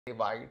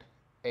Divide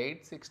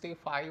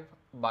 865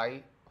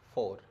 by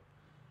 4.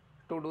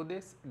 To do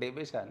this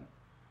division,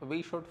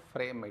 we should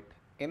frame it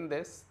in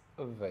this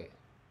way.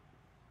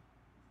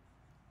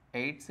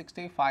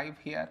 865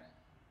 here,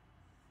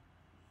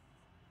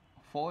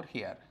 4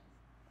 here.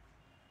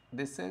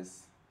 This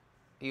is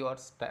your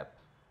step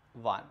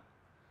 1.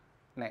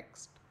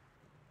 Next,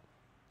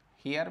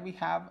 here we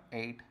have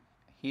 8,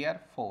 here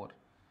 4.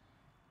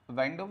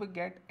 When do we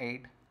get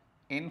 8?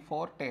 In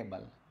 4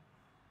 table.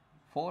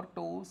 4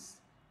 2's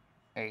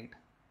 8.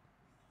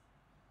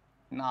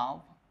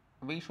 Now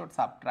we should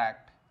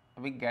subtract,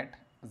 we get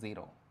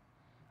 0.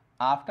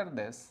 After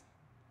this,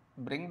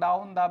 bring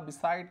down the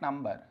beside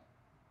number,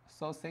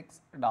 so 6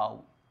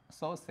 down,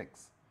 so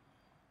 6.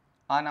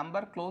 A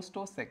number close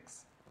to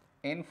 6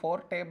 in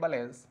 4 table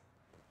is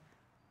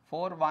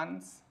 4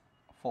 1's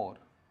 4.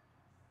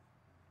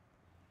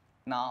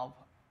 Now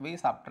we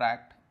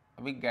subtract,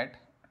 we get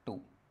 2.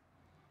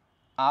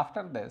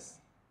 After this,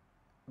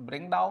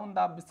 bring down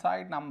the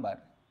beside number,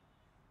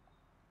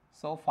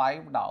 so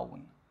 5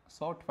 down,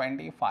 so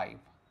 25.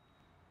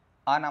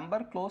 A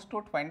number close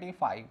to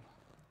 25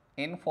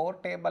 in 4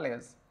 table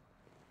is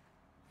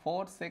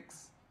 4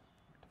 6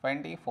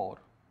 24.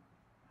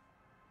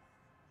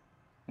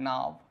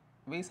 Now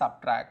we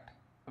subtract,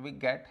 we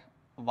get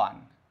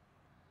 1.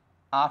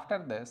 After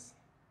this,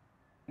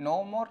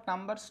 no more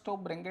numbers to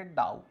bring it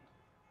down,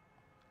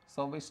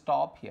 so we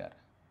stop here.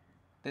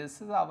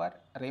 This is our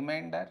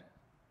remainder,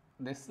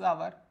 this is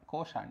our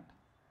quotient.